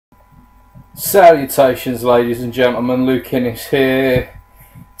Salutations, ladies and gentlemen, Luke Innes here.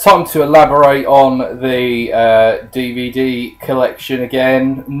 Time to elaborate on the DVD collection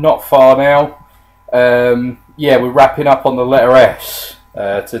again. Not far now. Yeah, we're wrapping up on the letter S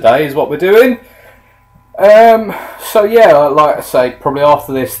today is what we're doing. So yeah, like I say, probably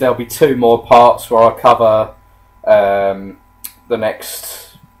after this there'll be two more parts where I cover the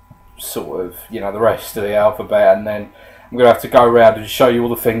next sort of, the rest of the alphabet, and then I'm going to have to go around and show you all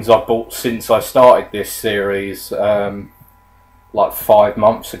the things I've bought since I started this series, like 5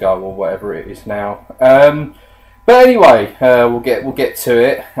 months ago or whatever it is now. But anyway, we'll get to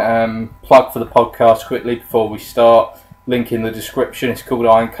it. Plug for the podcast quickly before we start. Link in the description. It's called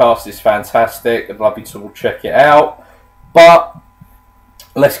Ironcast. It's fantastic. I'd love you to all check it out. But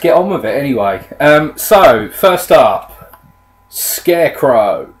let's get on with it anyway. So first up,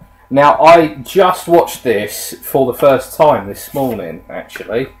 Scarecrow. Now, I just watched this for the first time this morning,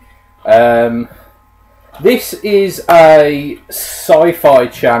 actually. This is a Sci-Fi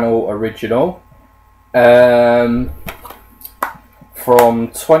Channel original from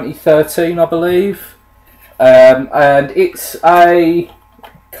 2013, I believe. And it's a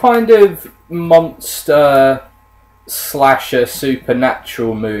kind of monster slasher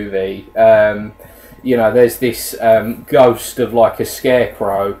supernatural movie. There's this ghost of like a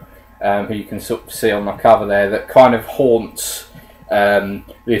scarecrow, who you can sort of see on the cover there, that kind of haunts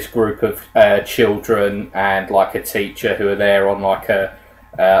this group of children and like a teacher who are there on like a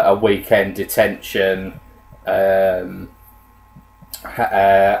weekend detention, yeah,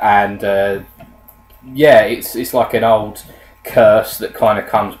 it's like an old curse that kind of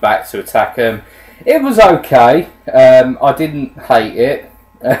comes back to attack them. It was okay. I didn't hate it.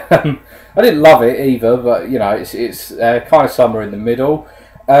 I didn't love it either, but it's kind of somewhere in the middle.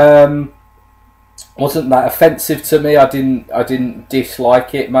 Wasn't that offensive to me. I didn't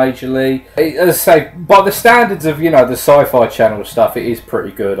dislike it majorly. As I say, by the standards of the Sci-Fi Channel stuff, it is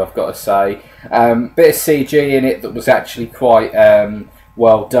pretty good, I've got to say. Bit of CG in it that was actually quite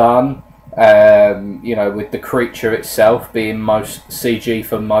well done. With the creature itself being most CG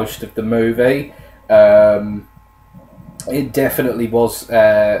for most of the movie. It definitely was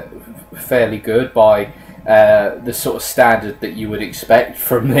fairly good by the sort of standard that you would expect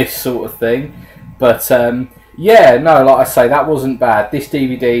from this sort of thing. But yeah, no, like I say, that wasn't bad. This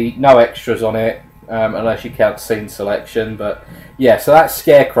DVD, no extras on it, unless you count scene selection. But yeah, so that's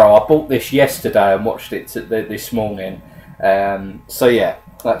Scarecrow. I bought this yesterday and watched it this morning. So yeah,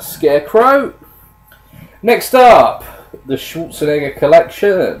 that's Scarecrow. Next up, the Schwarzenegger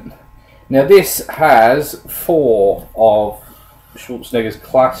collection. Now this has 4 of Schwarzenegger's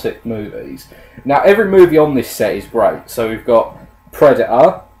classic movies. Now every movie on this set is great. So we've got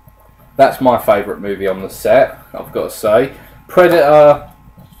Predator. That's my favourite movie on the set, I've got to say. Predator,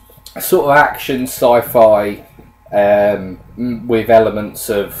 sort of action sci-fi with elements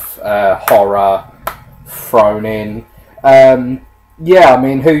of horror thrown in. Yeah, I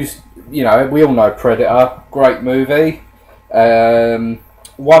mean, we all know Predator, great movie.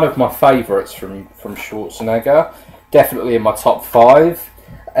 One of my favourites from Schwarzenegger, definitely in my top 5.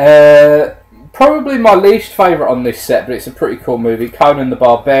 Probably my least favourite on this set, but it's a pretty cool movie. Conan the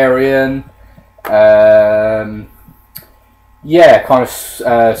Barbarian. Yeah, kind of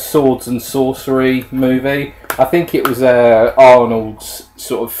swords and sorcery movie. I think it was Arnold's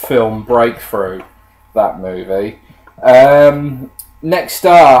sort of film breakthrough, that movie. Next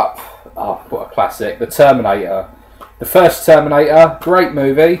up, oh, what a classic, The Terminator. The first Terminator, great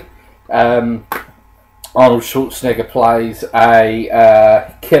movie. Arnold Schwarzenegger plays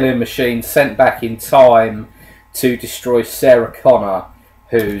a killing machine sent back in time to destroy Sarah Connor,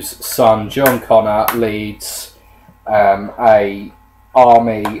 whose son John Connor leads a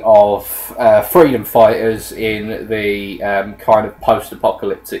army of freedom fighters in the kind of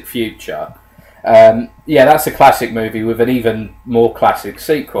post-apocalyptic future. Yeah, that's a classic movie with an even more classic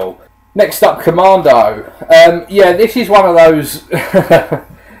sequel. Next up, Commando. Yeah, this is one of those...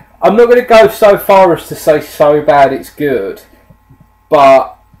 I'm not going to go so far as to say so bad it's good,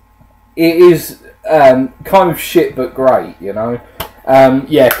 but it is kind of shit but great,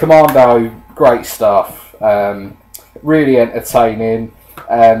 Yeah, Commando, great stuff. Really entertaining.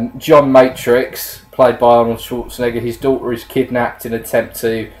 John Matrix, played by Arnold Schwarzenegger, his daughter is kidnapped in an attempt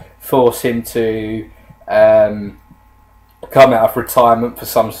to force him to come out of retirement for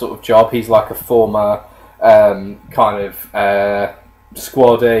some sort of job. He's like a former kind of...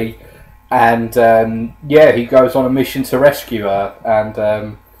 squaddy, and yeah, he goes on a mission to rescue her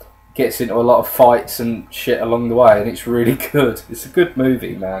and gets into a lot of fights and shit along the way, and it's really good. It's a good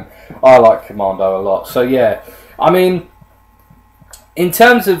movie, man. I like Commando a lot. So yeah, I mean, in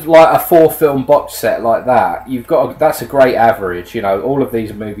terms of like a 4-film box set like that, you've got that's a great average. You know, all of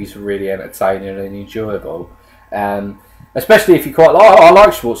these movies are really entertaining and enjoyable, especially if you quite like. Oh, I like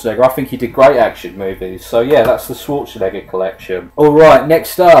Schwarzenegger. I think he did great action movies. So yeah, that's the Schwarzenegger collection. All right,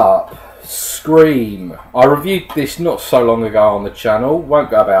 next up, Scream. I reviewed this not so long ago on the channel.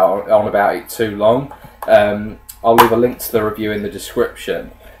 Won't go on about it too long. I'll leave a link to the review in the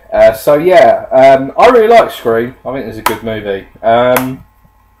description. So yeah, I really like Scream. I think it's a good movie. I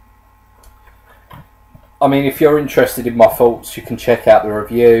mean, if you're interested in my thoughts, you can check out the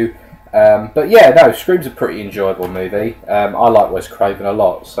review. But yeah, no, Scream's a pretty enjoyable movie. I like Wes Craven a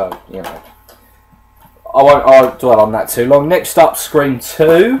lot, so you know, I'll dwell on that too long. Next up, Scream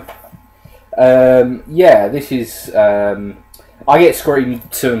 2. Yeah, this is I get Scream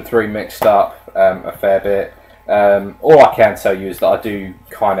 2 and 3 mixed up a fair bit. All I can tell you is that I do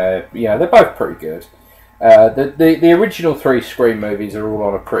kind of, you know, they're both pretty good. The original 3 Scream movies are all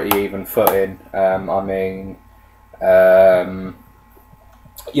on a pretty even footing. I mean,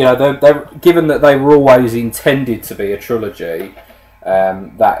 you know, they're given that they were always intended to be a trilogy.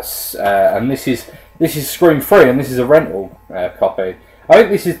 That's and this is Scream 3, and this is a rental copy. I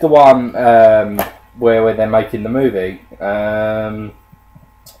think this is the one where they're making the movie.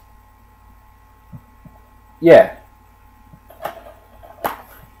 Yeah,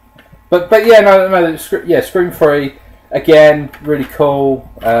 but yeah, no, yeah, Scream 3 again, really cool.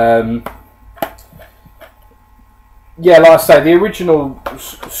 Yeah, like I say, the original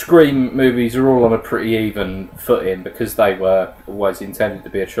Scream movies are all on a pretty even footing because they were always intended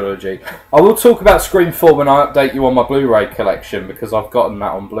to be a trilogy. I will talk about Scream 4 when I update you on my Blu-ray collection because I've gotten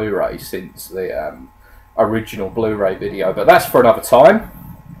that on Blu-ray since the original Blu-ray video, but that's for another time.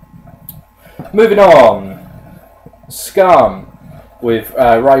 Moving on, Scum with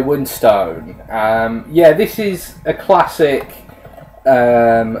Ray Winstone. Yeah, this is a classic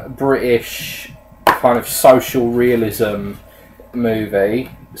British kind of social realism movie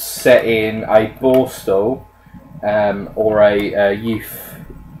set in a borstal or a youth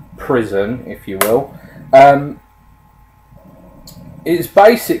prison, if you will. It's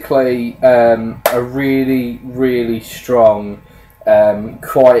basically a really, really strong,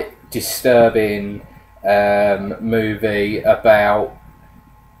 quite disturbing movie about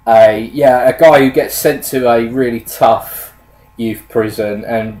a guy who gets sent to a really tough youth prison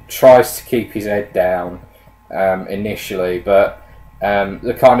and tries to keep his head down initially, but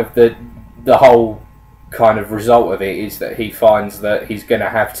the whole kind of result of it is that he finds that he's going to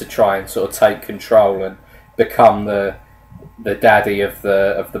have to try and sort of take control and become the daddy of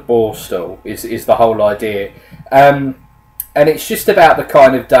the borstal is the whole idea. And it's just about the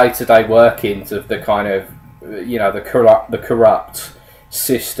kind of day-to-day workings of the kind of, you know, the corrupt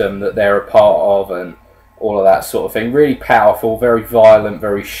system that they're a part of and all of that sort of thing. Really powerful, very violent,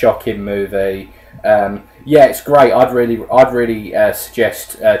 very shocking movie. Yeah, it's great. I'd really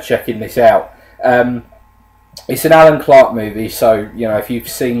suggest checking this out. It's an Alan Clark movie, so you know if you've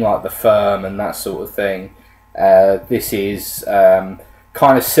seen like The Firm and that sort of thing, this is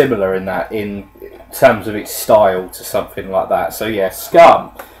kind of similar in terms of its style to something like that. So yeah,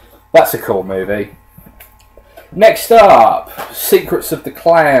 Scum. That's a cool movie. Next up, Secrets of the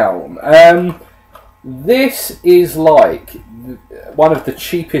Clown. This is like one of the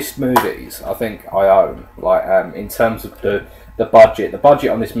cheapest movies I think I own. Like in terms of the budget. The budget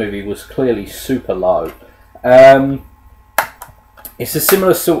on this movie was clearly super low. It's a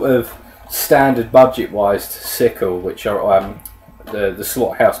similar sort of standard budget-wise to Sickle, which are the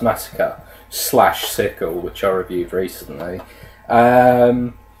Slaughterhouse Massacre / Sickle, which I reviewed recently.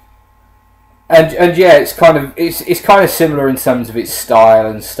 And yeah, it's kind of similar in terms of its style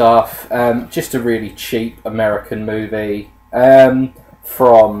and stuff. Just a really cheap American movie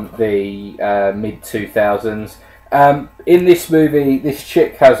from the mid-2000s. In this movie, this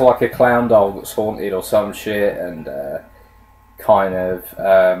chick has like a clown doll that's haunted or some shit, and kind of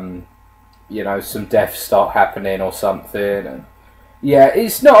you know, some deaths start happening or something. And yeah,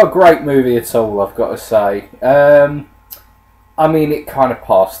 it's not a great movie at all, I've got to say. I mean, it kind of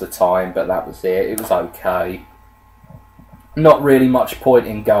passed the time, but that was it. It was okay. Not really much point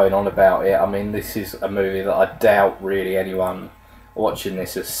in going on about it. I mean, this is a movie that I doubt really anyone watching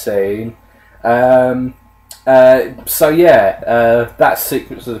this has seen. So yeah, that's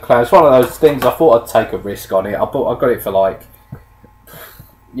Secrets of the Clown. It's one of those things, I thought I'd take a risk on it. I got it for like,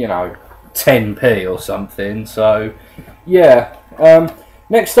 you know, 10p or something. So yeah.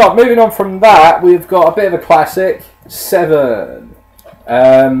 Next up, moving on from that, we've got a bit of a classic, Seven.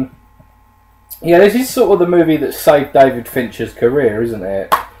 Yeah, this is sort of the movie that saved David Fincher's career, isn't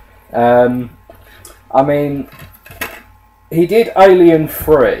it? I mean, he did Alien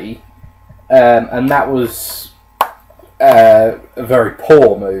 3, and that was a very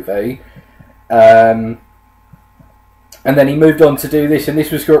poor movie. And then he moved on to do this, and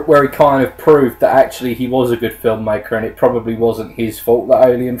this was where he kind of proved that actually he was a good filmmaker, and it probably wasn't his fault that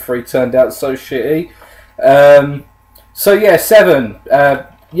Alien 3 turned out so shitty. So yeah, Seven,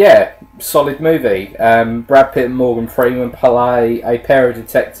 yeah, solid movie. Brad Pitt and Morgan Freeman play a pair of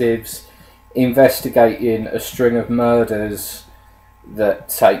detectives investigating a string of murders that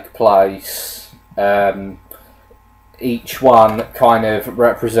take place, each one kind of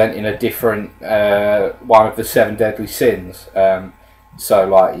representing a different one of the 7 deadly sins. So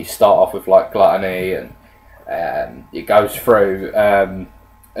like you start off with like gluttony, and it goes through, and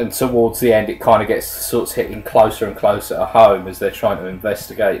towards the end it kind of gets sort of hitting closer and closer to home as they're trying to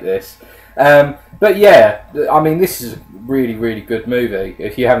investigate this. But yeah, I mean, this is a really, really good movie.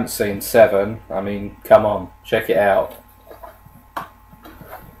 If you haven't seen Seven, I mean, come on, check it out.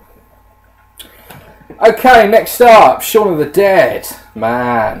 Okay, next up, Shaun of the Dead.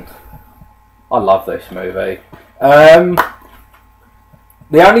 Man, I love this movie. The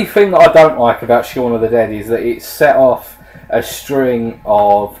only thing that I don't like about Shaun of the Dead is that it set off a string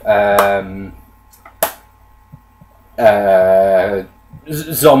of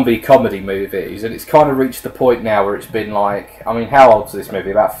zombie comedy movies, and it's kind of reached the point now where it's been like, I mean, how old's this movie?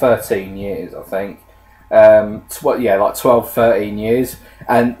 About 13 years, I think. Yeah, like 12, 13 years,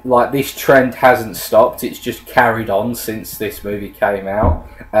 and like this trend hasn't stopped. It's just carried on since this movie came out,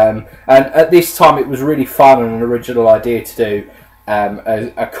 and at this time it was really fun and an original idea to do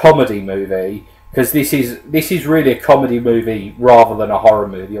a comedy movie, because this is really a comedy movie rather than a horror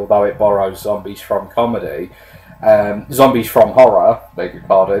movie, although it borrows zombies from comedy, zombies from horror, beg your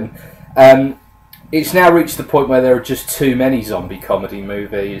pardon. It's now reached the point where there are just too many zombie comedy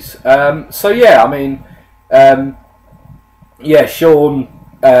movies. So yeah, I mean, yeah, Shaun,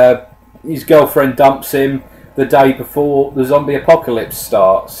 his girlfriend dumps him the day before the zombie apocalypse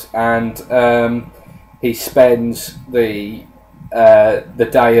starts, and he spends the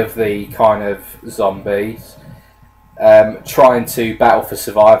day of the kind of zombies trying to battle for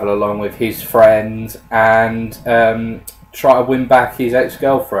survival along with his friend, and try to win back his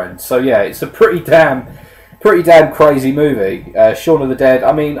ex-girlfriend. So yeah, it's a pretty damn crazy movie. Shaun of the Dead,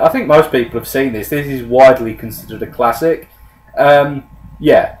 I mean, I think most people have seen this. This is widely considered a classic.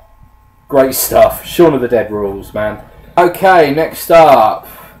 Yeah, great stuff. Shaun of the Dead rules, man. Okay, next up,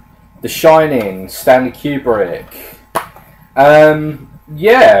 The Shining, Stanley Kubrick.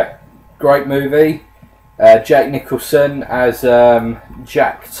 Yeah, great movie. Jack Nicholson as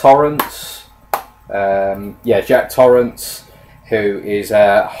Jack Torrance. Yeah, Jack Torrance, who is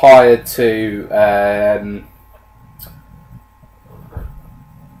hired to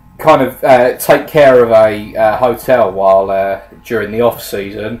kind of take care of a hotel while during the off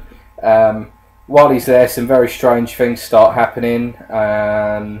season. While he's there, some very strange things start happening.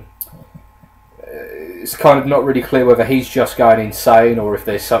 It's kind of not really clear whether he's just going insane or if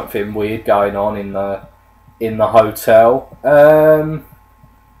there's something weird going on in the hotel.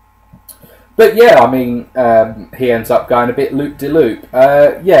 But yeah, I mean, he ends up going a bit loop-de-loop.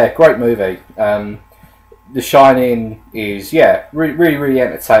 Yeah, great movie. The Shining is, yeah, really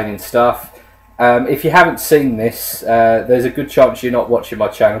entertaining stuff. If you haven't seen this, there's a good chance you're not watching my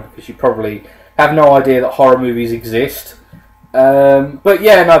channel because you probably have no idea that horror movies exist. But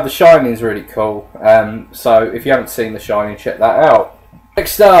yeah, no, The Shining is really cool. So if you haven't seen The Shining, check that out.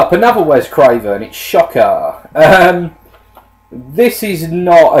 Next up, another Wes Craven. It's Shocker. This is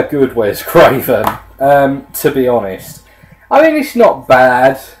not a good Wes Craven, to be honest. I mean, it's not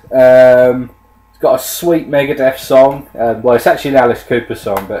bad. It's got a sweet Megadeth song. Well, it's actually an Alice Cooper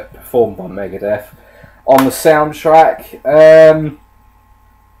song, but performed by Megadeth on the soundtrack.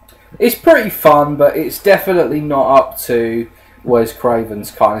 It's pretty fun, but it's definitely not up to Wes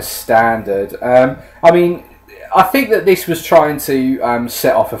Craven's kind of standard. I mean, I think that this was trying to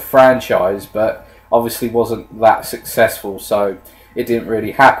set off a franchise, but obviously wasn't that successful, so it didn't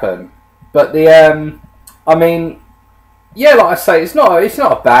really happen. But I mean, yeah, like I say, it's not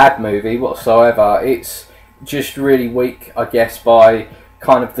a bad movie whatsoever. It's just really weak, I guess, by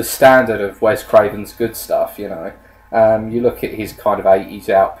kind of the standard of Wes Craven's good stuff, you know. You look at his kind of 80s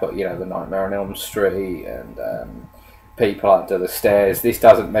output, you know, The Nightmare on Elm Street and People Under the Stairs. This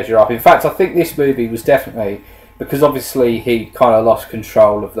doesn't measure up. In fact, I think this movie was definitely, because obviously he kind of lost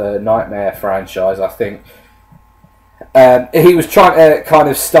control of the Nightmare franchise, I think. He was trying to kind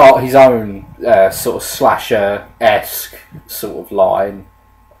of start his own sort of slasher-esque sort of line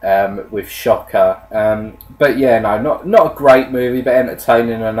with Shocker. But yeah, no, not a great movie, but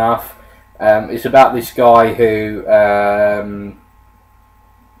entertaining enough. It's about this guy who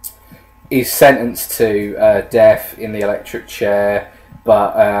is sentenced to death in the electric chair,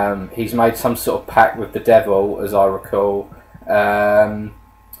 but he's made some sort of pact with the devil, as I recall, and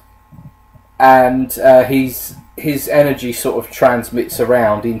his energy sort of transmits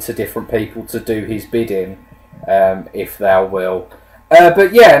around into different people to do his bidding, if thou will.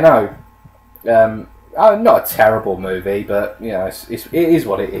 But yeah, no, not a terrible movie, but you know, it is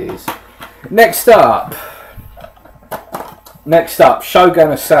what it is. Next up,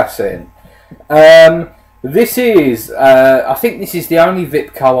 Shogun Assassin. This is, I think this is the only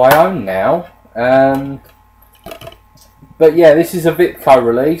Vipco I own now. But yeah, this is a Vipco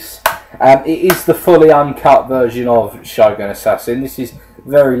release. It is the fully uncut version of Shogun Assassin. This is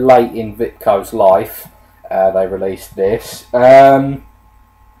very late in Vipco's life. They released this. There's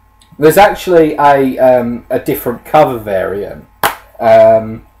actually a different cover variant.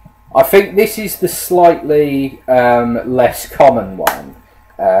 I think this is the slightly less common one.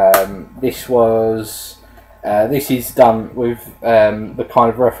 This is done with the kind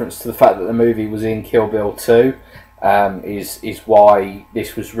of reference to the fact that the movie was in Kill Bill 2. Is why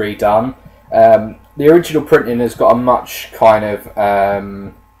this was redone. The original printing has got a much kind of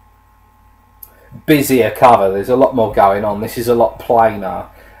busier cover. There's a lot more going on. This is a lot plainer.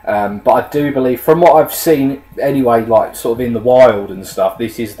 But I do believe, from what I've seen anyway, like sort of in the wild and stuff,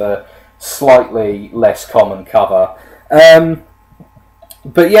 this is the slightly less common cover.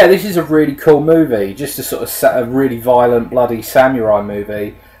 But yeah, this is a really cool movie. Just a sort of a really violent, bloody samurai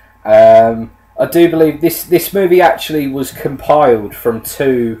movie. I do believe this movie actually was compiled from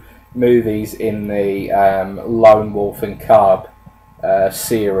 2 movies in the Lone Wolf and Cub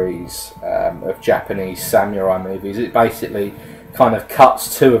series of Japanese samurai movies. It basically kind of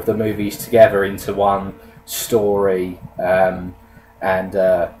cuts 2 of the movies together into one story, and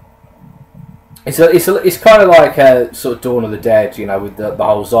it's kind of like a sort of Dawn of the Dead, you know, with the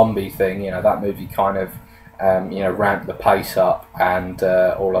whole zombie thing. You know, that movie kind of you know, ramped the pace up and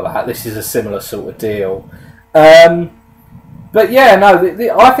all of that. This is a similar sort of deal. But yeah, no,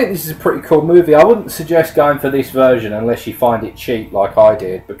 I think this is a pretty cool movie. I wouldn't suggest going for this version unless you find it cheap like I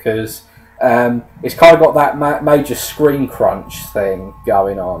did, because it's kind of got that major screen crunch thing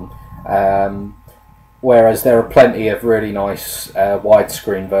going on. Whereas there are plenty of really nice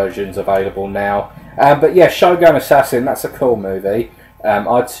widescreen versions available now. But yeah, Shogun Assassin, that's a cool movie.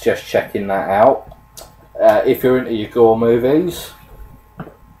 I'd suggest checking that out if you're into your gore movies.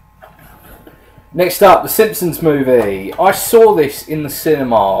 Next up, the Simpsons Movie. I saw this in the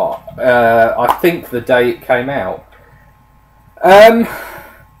cinema, I think the day it came out.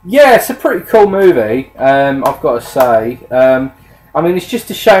 Yeah, it's a pretty cool movie, I've got to say. I mean, it's just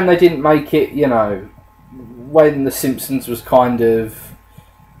a shame they didn't make it, you know, when The Simpsons was kind of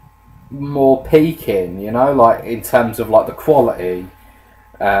more peaking, you know, like in terms of like the quality,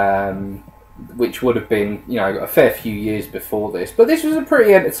 which would have been, you know, a fair few years before this. But this was a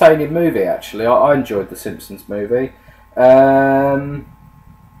pretty entertaining movie, actually. I enjoyed The Simpsons Movie. Yeah,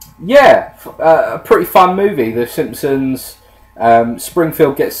 a pretty fun movie. The Simpsons,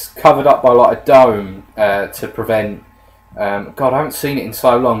 Springfield gets covered up by like a dome to prevent... God, I haven't seen it in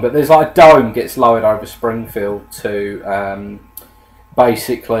so long, but there's like a dome gets lowered over Springfield to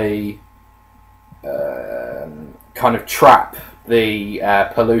basically kind of trap the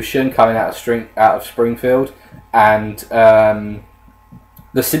pollution coming out of Springfield, and the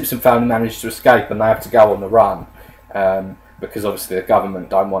Simpson family managed to escape, and they have to go on the run because obviously the government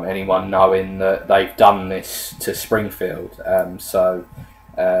don't want anyone knowing that they've done this to Springfield.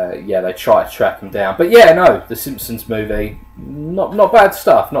 Yeah, they try to track them down. But yeah, no, the Simpsons Movie, not bad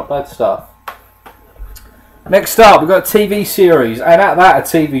stuff, not bad stuff. Next up, we've got a TV series, and at that, a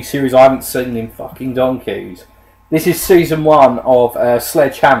TV series I haven't seen in fucking donkeys. This is season 1 of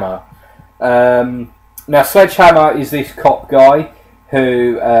Sledgehammer. Now, Sledgehammer is this cop guy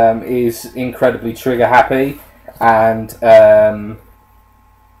who is incredibly trigger happy, and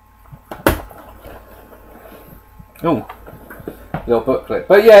little booklet.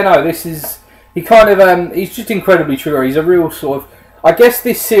 But yeah, no, this is, he kind of he's just incredibly trigger. He's a real sort of, I guess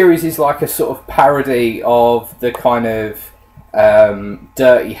this series is like a sort of parody of the kind of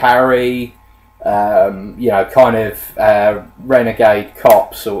Dirty Harry, you know, kind of renegade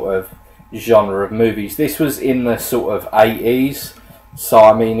cop sort of genre of movies. This was in the sort of 80s, so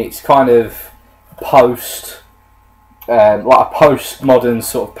I mean it's kind of post, like a postmodern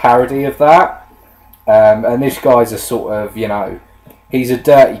sort of parody of that. And this guy's a sort of, you know, he's a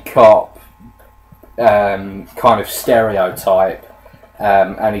dirty cop, kind of stereotype,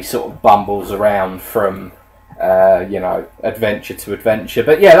 and he sort of bumbles around from you know, adventure to adventure.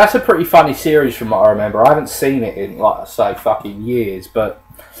 But yeah, that's a pretty funny series from what I remember. I haven't seen it in, like I say, fucking years, but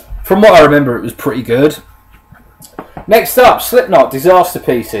from what I remember, it was pretty good. Next up, Slipknot,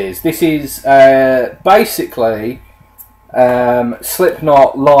 Disasterpieces. This is basically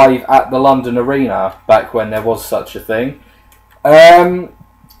Slipknot live at the London Arena, back when there was such a thing.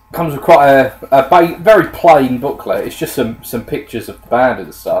 Comes with quite a very plain booklet. It's just some pictures of the band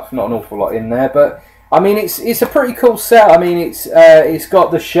and stuff, not an awful lot in there, but I mean, it's a pretty cool set. I mean, it's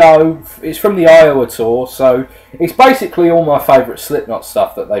got the show. It's from the Iowa tour, so it's basically all my favourite Slipknot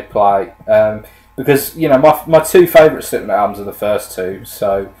stuff that they play. Because you know, my two favourite Slipknot albums are the first two.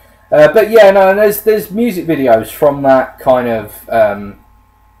 So, but yeah, no, and there's music videos from that kind of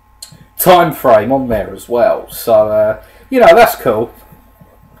time frame on there as well. So you know, that's cool.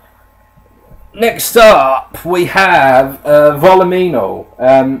 Next up, we have Voliminal.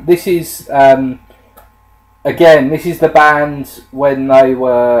 This is again, this is the band when they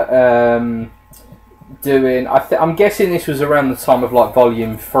were doing. I'm guessing this was around the time of like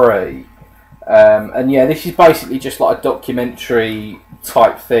Volume 3, and yeah, this is basically just like a documentary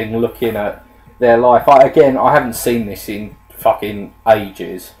type thing, looking at their life. I haven't seen this in fucking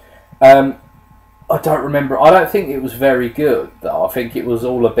ages. I don't remember. I don't think it was very good, though. I think it was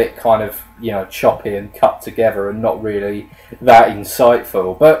all a bit kind of, you know, choppy and cut together and not really that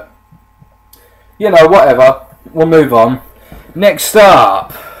insightful. But, you know, whatever. We'll move on. Next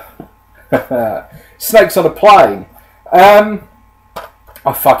up, Snakes on a Plane. I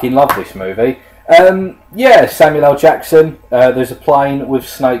fucking love this movie. Yeah, Samuel L. Jackson. There's a plane with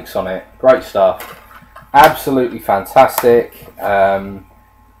snakes on it. Great stuff. Absolutely fantastic.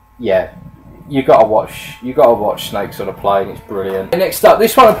 Yeah. You gotta watch Snakes on a Plane. It's brilliant. Next up,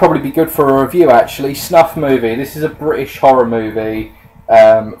 this one will probably be good for a review. Actually, Snuff Movie. This is a British horror movie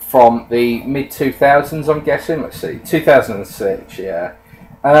from the mid 2000s. I'm guessing. Let's see, 2006. Yeah.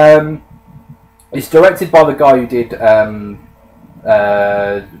 It's directed by the guy who did the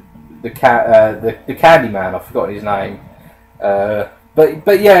Candyman. I've forgotten his name.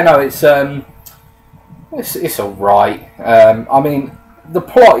 But yeah, no, it's all right. I mean, the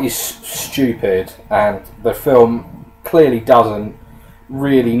plot is stupid, and the film clearly doesn't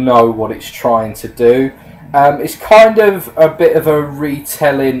really know what it's trying to do. It's kind of a bit of a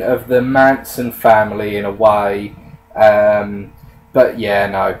retelling of the Manson family in a way. But yeah,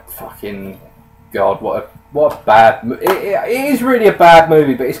 no, fucking God, what a bad... It is really a bad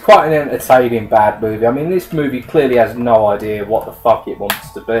movie, but it's quite an entertaining bad movie. I mean, this movie clearly has no idea what the fuck it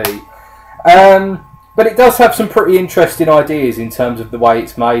wants to be. But it does have some pretty interesting ideas in terms of the way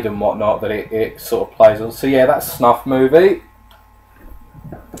it's made and whatnot that it sort of plays on. So yeah, that's Snuff Movie.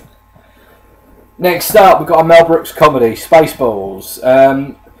 Next up, we've got a Mel Brooks comedy, Spaceballs.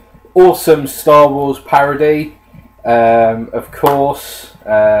 Awesome Star Wars parody, of course,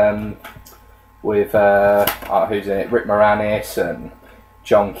 with who's in it? Rick Moranis and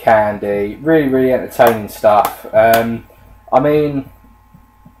John Candy. Really, really entertaining stuff. I mean,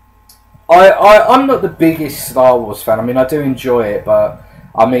 I'm not the biggest Star Wars fan. I mean, I do enjoy it, but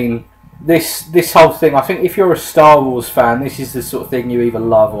I mean, this whole thing, I think if you're a Star Wars fan, this is the sort of thing you either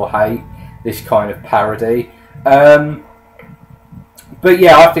love or hate, this kind of parody. But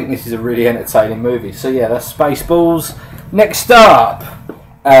yeah, I think this is a really entertaining movie. So yeah, that's Spaceballs. Next up,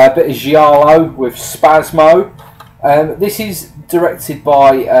 a bit of Giallo with Spasmo. This is directed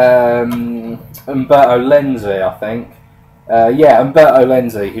by Umberto Lenzi, I think. Yeah, Umberto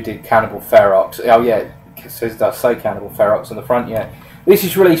Lenzi, who did Cannibal Ferox. Oh yeah, it does say Cannibal Ferox on the front, yeah. This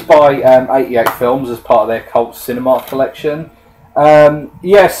is released by 88 Films as part of their cult cinema collection.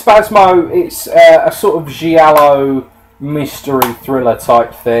 Yeah, Spasmo, it's a sort of giallo mystery thriller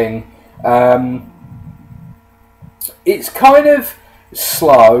type thing. It's kind of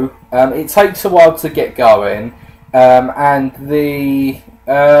slow. It takes a while to get going. And the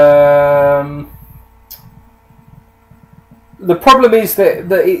problem is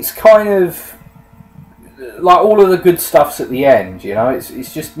that it's kind of like all of the good stuff's at the end, you know.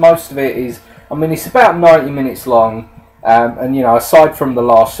 It's just most of it is. I mean, it's about 90 minutes long, and you know, aside from the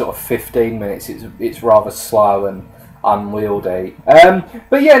last sort of 15 minutes, it's rather slow and unwieldy.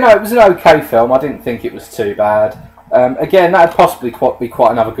 But yeah, no, it was an okay film. I didn't think it was too bad. Again, that'd possibly be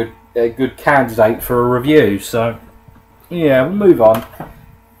quite another good candidate for a review. So yeah, we'll move on.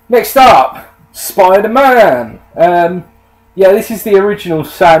 Next up, Spider-Man. Yeah, this is the original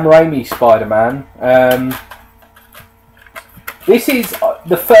Sam Raimi Spider-Man. This is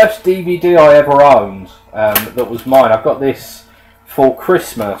the first DVD I ever owned that was mine. I got this for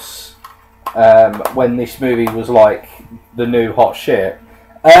Christmas when this movie was like the new hot shit.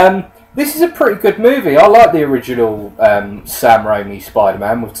 This is a pretty good movie. I like the original Sam Raimi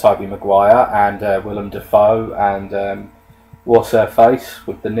Spider-Man with Tobey Maguire and Willem Dafoe and what's her face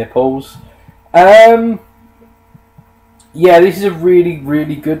with the nipples. Yeah, this is a really,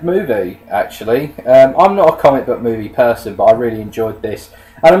 really good movie, actually. I'm not a comic book movie person, but I really enjoyed this.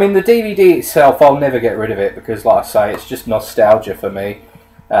 And I mean, the DVD itself, I'll never get rid of it because, like I say, it's just nostalgia for me.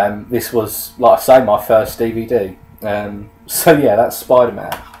 This was, like I say, my first DVD. So yeah, that's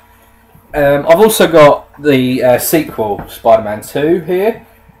Spider-Man. I've also got the sequel, Spider-Man 2, here.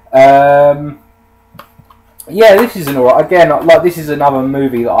 Yeah, this is an alright. Again, like this is another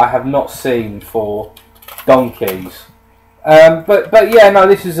movie that I have not seen for donkeys. But yeah, no,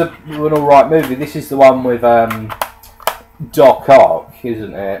 this is an alright movie. This is the one with Doc Ock,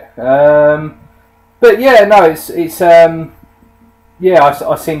 isn't it? But yeah, no, it's yeah,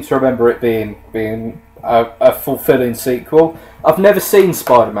 I seem to remember it being a fulfilling sequel. I've never seen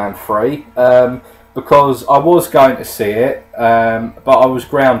Spider-Man 3 because I was going to see it, but I was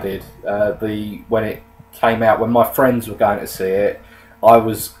grounded when it came out. When my friends were going to see it,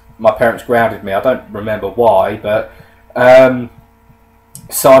 my parents grounded me. I don't remember why, but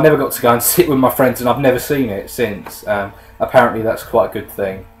so I never got to go and sit with my friends, and I've never seen it since. Apparently that's quite a good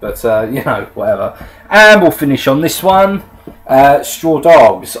thing, but you know, whatever. And we'll finish on this one. Straw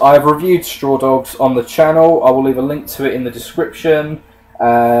Dogs. I've reviewed Straw Dogs on the channel. I will leave a link to it in the description.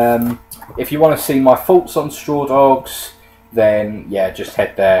 If you want to see my thoughts on Straw Dogs, then yeah, just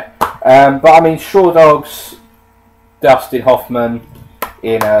head there. But I mean, Straw Dogs, Dustin Hoffman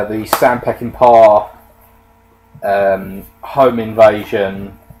in the Sam Peckinpah home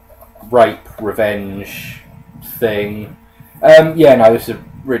invasion, rape, revenge thing. Yeah, no, this is a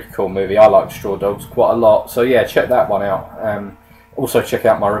really cool movie. I like Straw Dogs quite a lot, so yeah, check that one out. Also check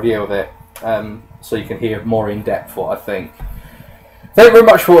out my review of it, so you can hear more in depth what I think. Thank you very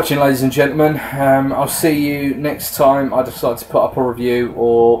much for watching, ladies and gentlemen. I'll see you next time I decide to put up a review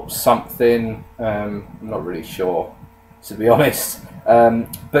or something. I'm not really sure, to be honest.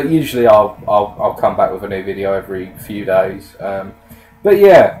 But usually I'll come back with a new video every few days. But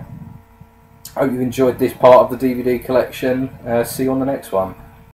yeah, hope you've enjoyed this part of the DVD collection. See you on the next one.